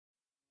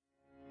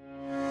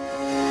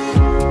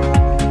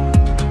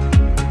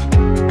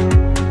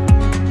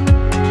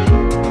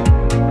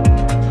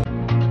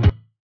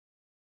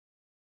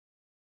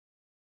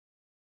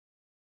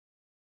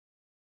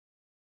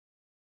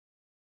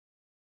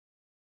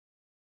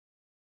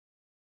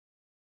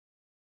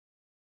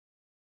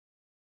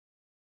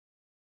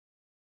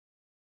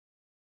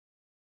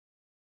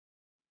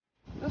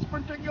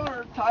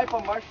particular type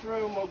of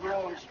mushroom will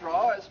grow in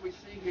straw, as we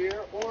see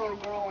here, or will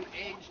grow in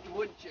aged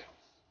wood chips.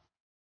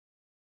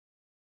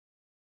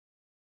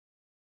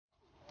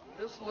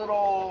 This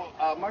little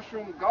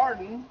mushroom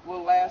garden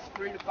will last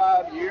 3 to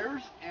 5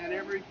 years, and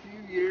every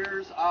few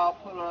years I'll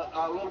put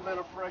a little bit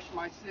of fresh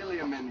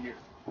mycelium in here.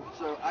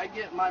 So I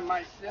get my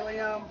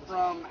mycelium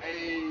from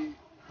a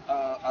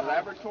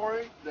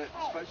laboratory that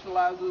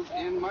specializes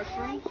in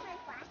mushrooms.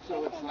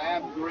 So it's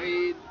lab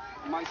grade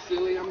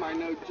mycelium. I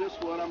know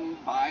just what I'm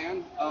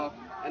buying,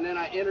 and then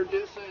I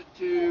introduce it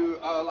to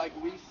like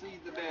we seed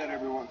the bed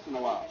every once in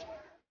a while.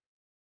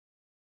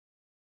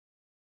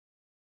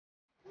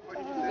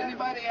 Does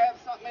anybody have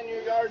something in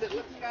your yard that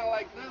looks kind of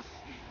like this?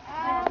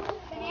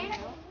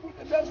 Banana?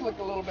 It does look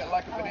a little bit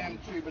like a banana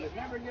tree, but it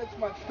never gets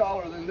much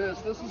taller than this.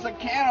 This is a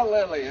canna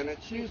lily, and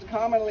it's used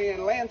commonly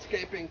in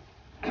landscaping.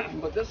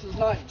 But this is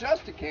not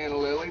just a canna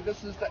lily.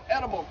 This is the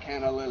edible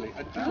canna lily,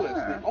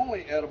 Adulis, the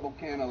only edible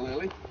canna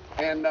lily.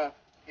 And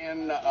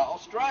in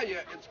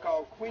Australia, it's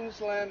called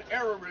Queensland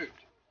arrowroot,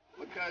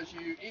 because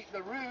you eat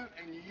the root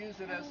and you use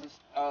it as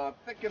a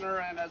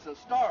thickener and as a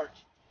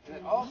starch. And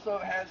it also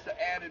has the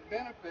added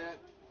benefit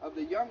of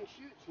the young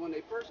shoots, when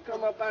they first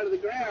come up out of the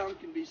ground,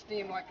 can be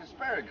steamed like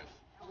asparagus.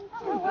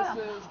 So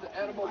this is the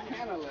edible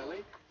canna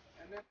lily.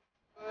 And then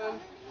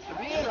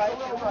to me, it's a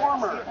little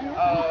warmer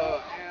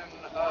and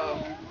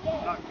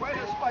not quite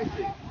as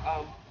spicy.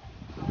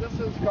 So this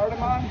is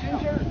cardamom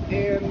ginger,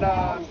 and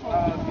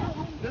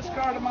this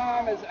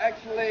cardamom is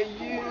actually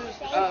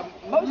used,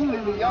 mostly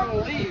the young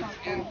leaves,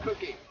 in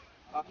cooking.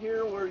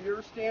 Here where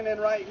you're standing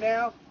right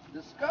now,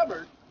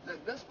 discovered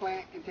that this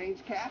plant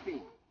contains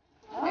caffeine.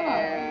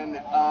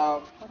 And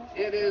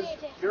it is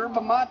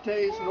yerba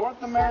mate's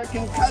North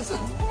American cousin,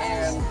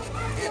 and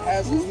it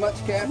has as much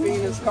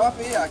caffeine as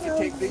coffee. I could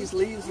take these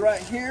leaves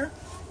right here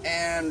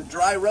and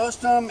dry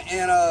roast them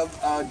in a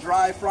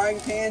dry frying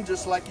pan,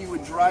 just like you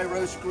would dry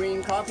roast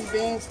green coffee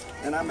beans,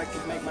 and I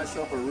could make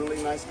myself a really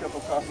nice cup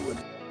of coffee with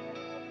it.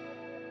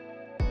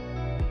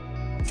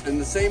 In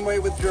the same way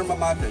with yerba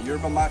mate.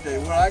 Yerba mate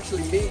will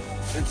actually meet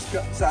its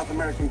South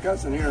American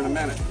cousin here in a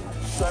minute.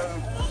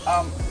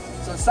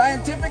 So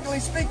scientifically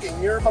speaking,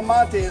 yerba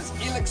mate is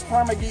Ilex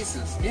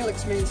parmagesis.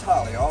 Ilex means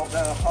holly. All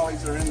the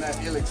hollies are in that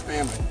Ilex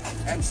family.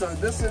 And so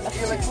this is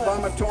Ilex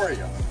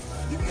vomitoria.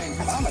 You think,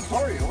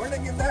 vomitoria? Where'd they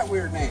get that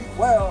weird name?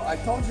 Well, I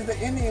told you the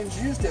Indians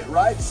used it,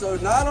 right? So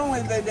not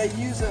only did they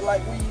use it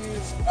like we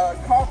use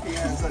coffee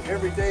as an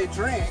everyday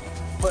drink,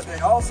 but they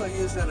also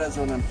used it as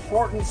an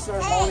important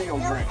ceremonial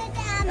drink.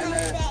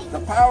 And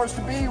the powers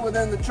to be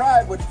within the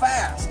tribe would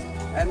fast.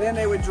 And then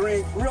they would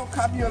drink real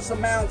copious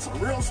amounts,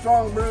 real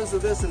strong brews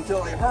of this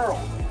until they hurled.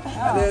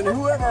 And then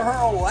whoever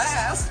hurled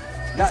last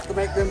got to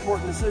make the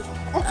important decision.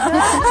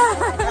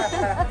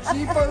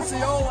 Chief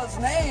Osceola's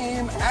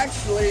name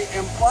actually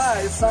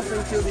implies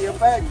something to the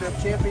effect of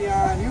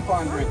champion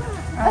Yukon drinker.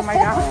 Oh my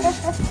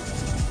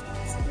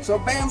gosh. So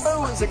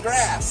bamboo is a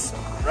grass,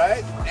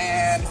 right?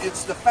 And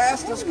it's the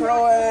fastest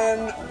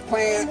growing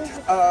plant,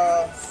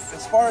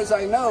 as far as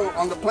I know,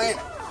 on the planet.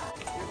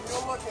 If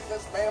you look at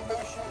this bamboo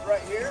shoot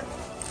right here,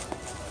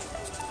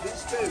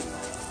 these two.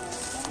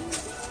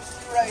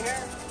 See right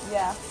here?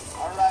 Yeah.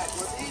 All right,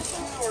 well these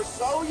two are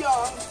so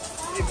young,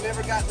 they've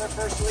never got their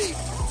first leaf.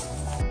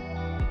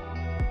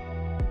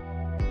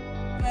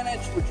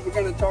 Spinach, which we're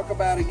going to talk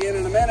about again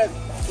in a minute.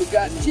 We've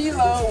got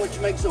tilo, which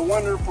makes a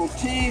wonderful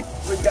tea.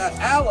 We've got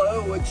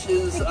aloe, which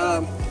has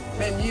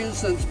been used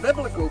since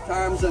biblical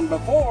times and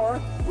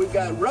before. We've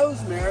got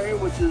rosemary,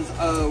 which is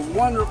a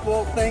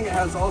wonderful thing. It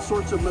has all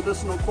sorts of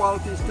medicinal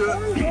qualities to it.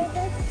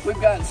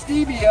 We've got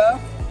stevia,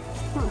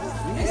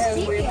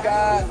 and we've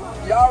got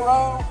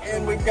yarrow,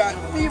 and we've got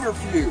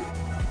feverfew.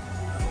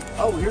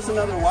 Oh, here's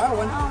another wild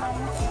one.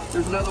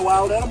 There's another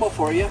wild edible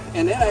for you,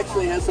 and it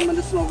actually has some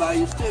medicinal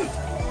values too.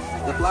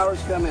 The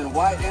flowers come in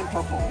white and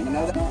purple. You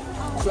know that?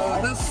 So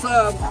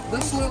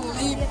this little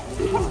leaf.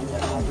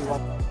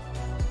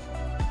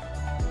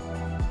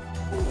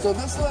 So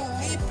this little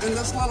leaf and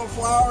this little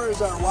flower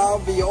is our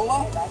wild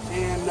viola,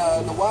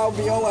 and the wild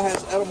viola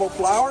has edible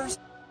flowers.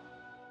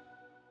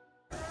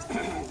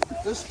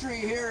 This tree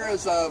here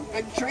is a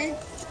big tree.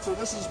 So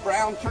this is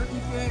brown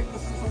turkey fig.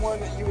 This is the one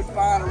that you would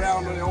find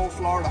around the old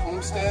Florida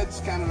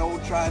homesteads, kind of an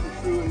old tried and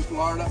true in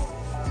Florida.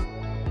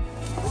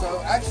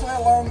 So actually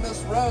along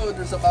this road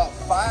there's about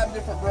 5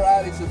 different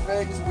varieties of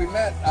figs. We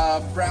met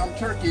brown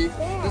turkey.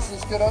 This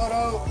is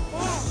Caroto.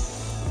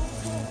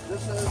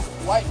 This is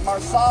white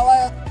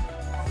Marsala.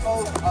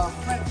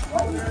 French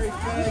culinary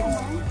figs,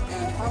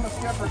 and Thomas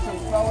Jefferson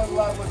fell in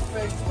love with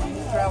figs when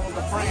he traveled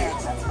to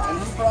France,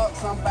 and he brought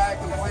some back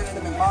and planted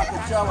them in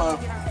Monticello,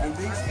 and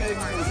these figs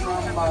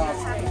are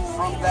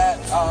from that